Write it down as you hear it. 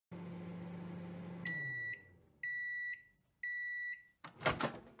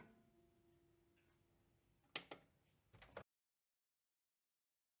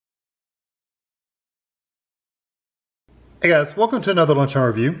Hey guys, welcome to another Lunchtime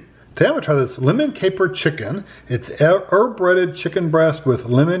review. Today I'm going to try this lemon caper chicken. It's herb breaded chicken breast with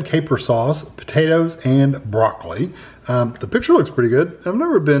lemon caper sauce, potatoes, and broccoli. The picture looks pretty good. I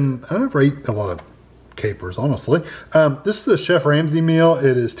never ate a lot of capers, honestly. This is a Chef Ramsay meal.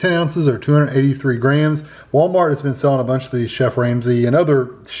 It is 10 ounces or 283 grams. Walmart has been selling a bunch of these Chef Ramsay and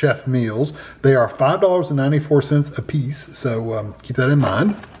other chef meals. They are $5.94 a piece, so keep that in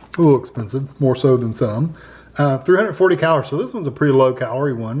mind. A little expensive, more so than some. 340 calories, so this one's a pretty low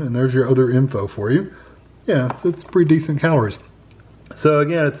calorie one, and there's your other info for you. Yeah, it's pretty decent calories. So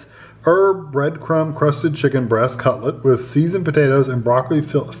again, it's herb breadcrumb crusted chicken breast cutlet with seasoned potatoes and broccoli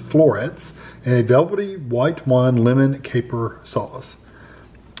florets and a velvety white wine lemon caper sauce.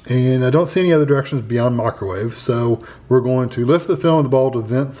 And I don't see any other directions beyond microwave, so we're going to lift the film of the bowl to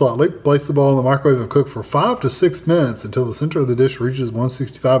vent slightly, place the bowl in the microwave and cook for 5 to 6 minutes until the center of the dish reaches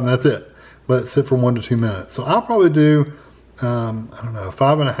 165, and that's it. Let it sit for 1 to 2 minutes. So I'll probably do, I don't know,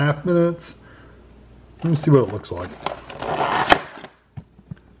 5.5 minutes. Let me see what it looks like.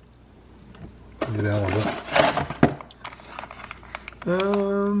 Get out of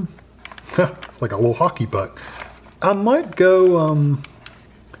it. It's like a little hockey puck. I might go,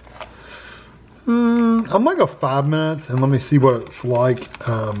 5 minutes and let me see what it's like,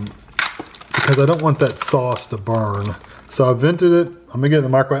 because I don't want that sauce to burn. So I vented it. I'm gonna get it in the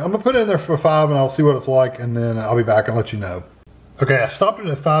microwave. I'm gonna put it in there for 5 and I'll see what it's like, and then I'll be back and let you know. Okay, I stopped it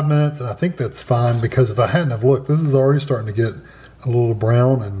at 5 minutes and I think that's fine, because if I hadn't have looked, this is already starting to get a little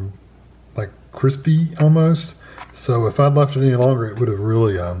brown and like crispy almost. So if I'd left it any longer, it would have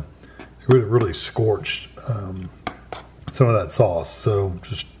really scorched some of that sauce. So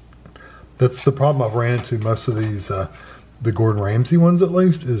that's the problem I've ran into most of these, the Gordon Ramsay ones at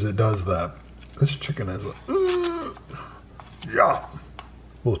least, is it does that. This chicken is yeah, a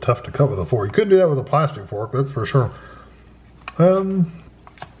little tough to cut with a fork. You couldn't do that with a plastic fork, that's for sure.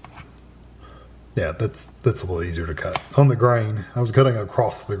 Yeah, that's a little easier to cut. On the grain, I was cutting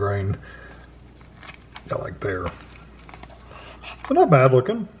across the grain. Yeah, like there. But not bad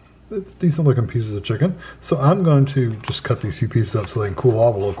looking. It's decent looking pieces of chicken. So I'm going to just cut these few pieces up so they can cool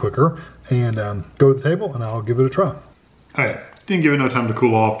off a little quicker, and go to the table and I'll give it a try. Hey, didn't give it no time to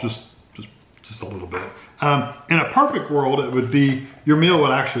cool off, just a little bit. In a perfect world, it would be, your meal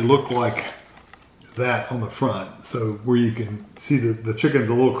would actually look like that on the front. So where you can see the chicken's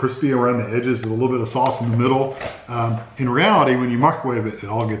a little crispy around the edges with a little bit of sauce in the middle. In reality, when you microwave it, it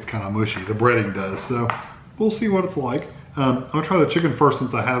all gets kind of mushy. The breading does. So we'll see what it's like. I'm gonna try the chicken first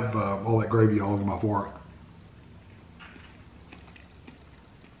since I have all that gravy all over my fork.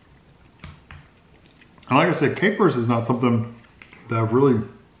 And like I said, capers is not something that I've really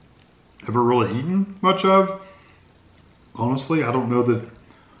ever really eaten much of. Honestly, I don't know that,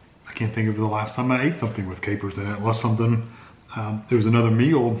 I can't think of the last time I ate something with capers in it. It was something, there was another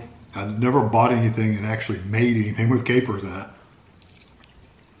meal. I never bought anything and actually made anything with capers in it.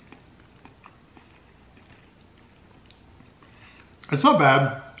 It's not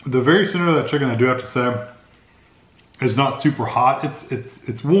bad. The very center of that chicken, I do have to say, is not super hot.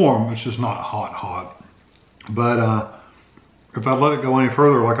 It's warm, it's just not hot. But if I let it go any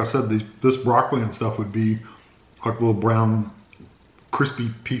further, like I said, this broccoli and stuff would be like little brown,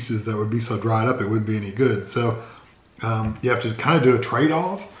 crispy pieces that would be so dried up it wouldn't be any good. So you have to kind of do a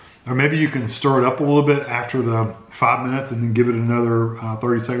trade-off, or maybe you can stir it up a little bit after the 5 minutes and then give it another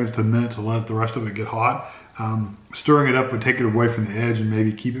 30 seconds to a minute to let the rest of it get hot. Stirring it up would take it away from the edge and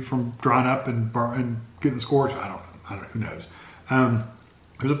maybe keep it from drying up and getting scorched. I don't know, who knows.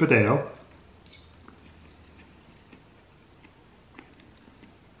 Here's a potato.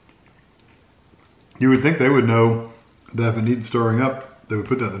 You would think they would know that if it needs stirring up, they would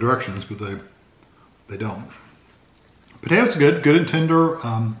put that in the directions, but they don't. Potatoes are good and tender.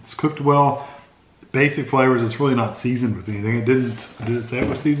 It's cooked well. Basic flavors. It's really not seasoned with anything. Did it say it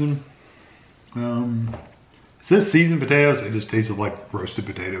was seasoned? It says seasoned potatoes. It just tasted like roasted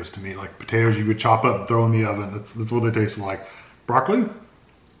potatoes to me, like potatoes you would chop up and throw in the oven. That's what they taste like. Broccoli.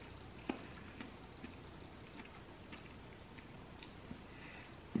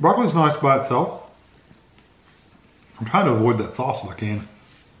 Broccoli's nice by itself. I'm trying to avoid that sauce if I can,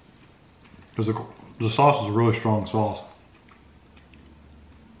 because the sauce is a really strong sauce.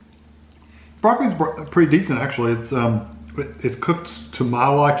 Broccoli's pretty decent actually. It's cooked to my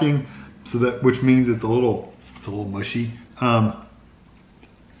liking, so that, which means it's a little mushy. Yeah,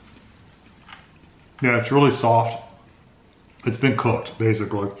 it's really soft. It's been cooked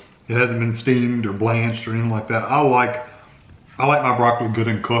basically. It hasn't been steamed or blanched or anything like that. I like my broccoli good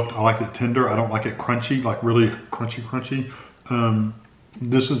and cooked. I like it tender. I don't like it crunchy, like really crunchy.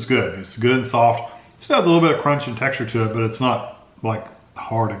 This is good. It's good and soft. Still has a little bit of crunch and texture to it, but it's not like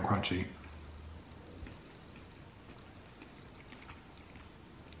hard and crunchy.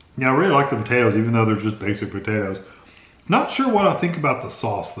 Yeah, I really like the potatoes, even though they're just basic potatoes. Not sure what I think about the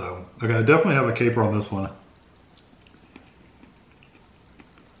sauce though. Okay, I definitely have a caper on this one.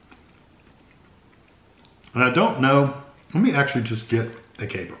 And I don't know, let me actually just get a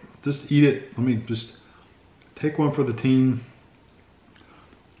caper. Just eat it, let me just take one for the team.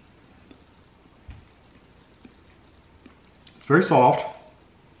 It's very soft,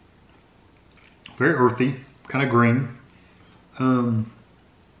 very earthy, kind of green.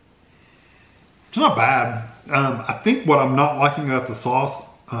 It's not bad. I think what I'm not liking about the sauce,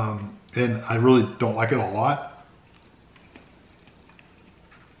 and I really don't like it a lot,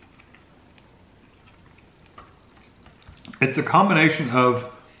 it's a combination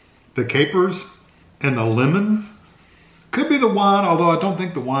of the capers and the lemon. Could be the wine, although I don't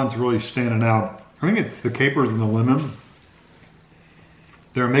think the wine's really standing out. I think it's the capers and the lemon.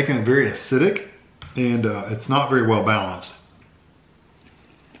 They're making it very acidic, and it's not very well balanced.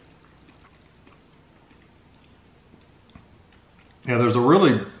 Yeah, there's a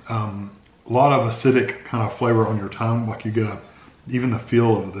really lot of acidic kind of flavor on your tongue. Like you get even the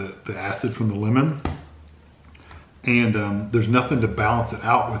feel of the acid from the lemon. And there's nothing to balance it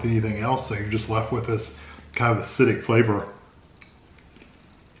out with anything else. So you're just left with this kind of acidic flavor.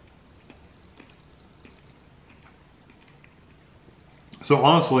 So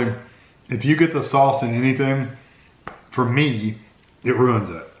honestly, if you get the sauce in anything, for me, it ruins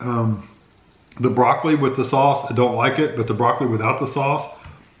it. The broccoli with the sauce, I don't like it, but the broccoli without the sauce,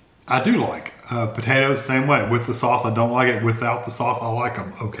 I do like. Potatoes, same way. With the sauce, I don't like it. Without the sauce, I like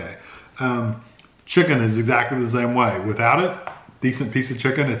them. Okay. Chicken is exactly the same way. Without it, decent piece of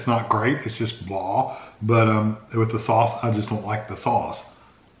chicken. It's not great. It's just blah. But with the sauce, I just don't like the sauce.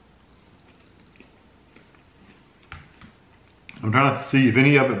 I'm trying to see if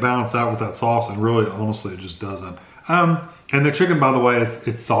any of it balances out with that sauce, and really, honestly, it just doesn't. And the chicken, by the way,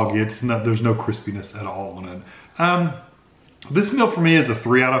 it's soggy. There's no crispiness at all on it. This meal for me is a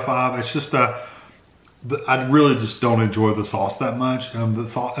 3 out of 5. It's just I really just don't enjoy the sauce that much. The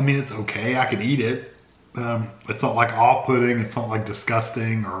sauce, I mean, it's okay. I can eat it. It's not like off-putting. It's not like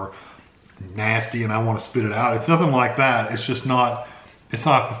disgusting or nasty and I want to spit it out. It's nothing like that. It's just not, it's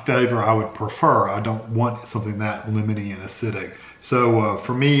not the flavor I would prefer. I don't want something that lemony and acidic. So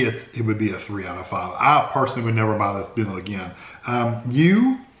for me, it would be a 3 out of 5. I personally would never buy this meal again.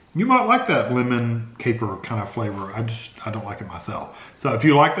 You might like that lemon caper kind of flavor. I don't like it myself. So if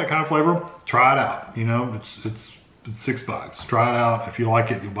you like that kind of flavor, try it out. You know, it's $6. Try it out. If you like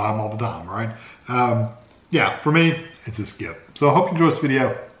it, you'll buy them all the time, right? Yeah, for me, it's a skip. So I hope you enjoyed this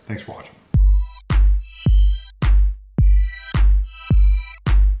video. Thanks for watching.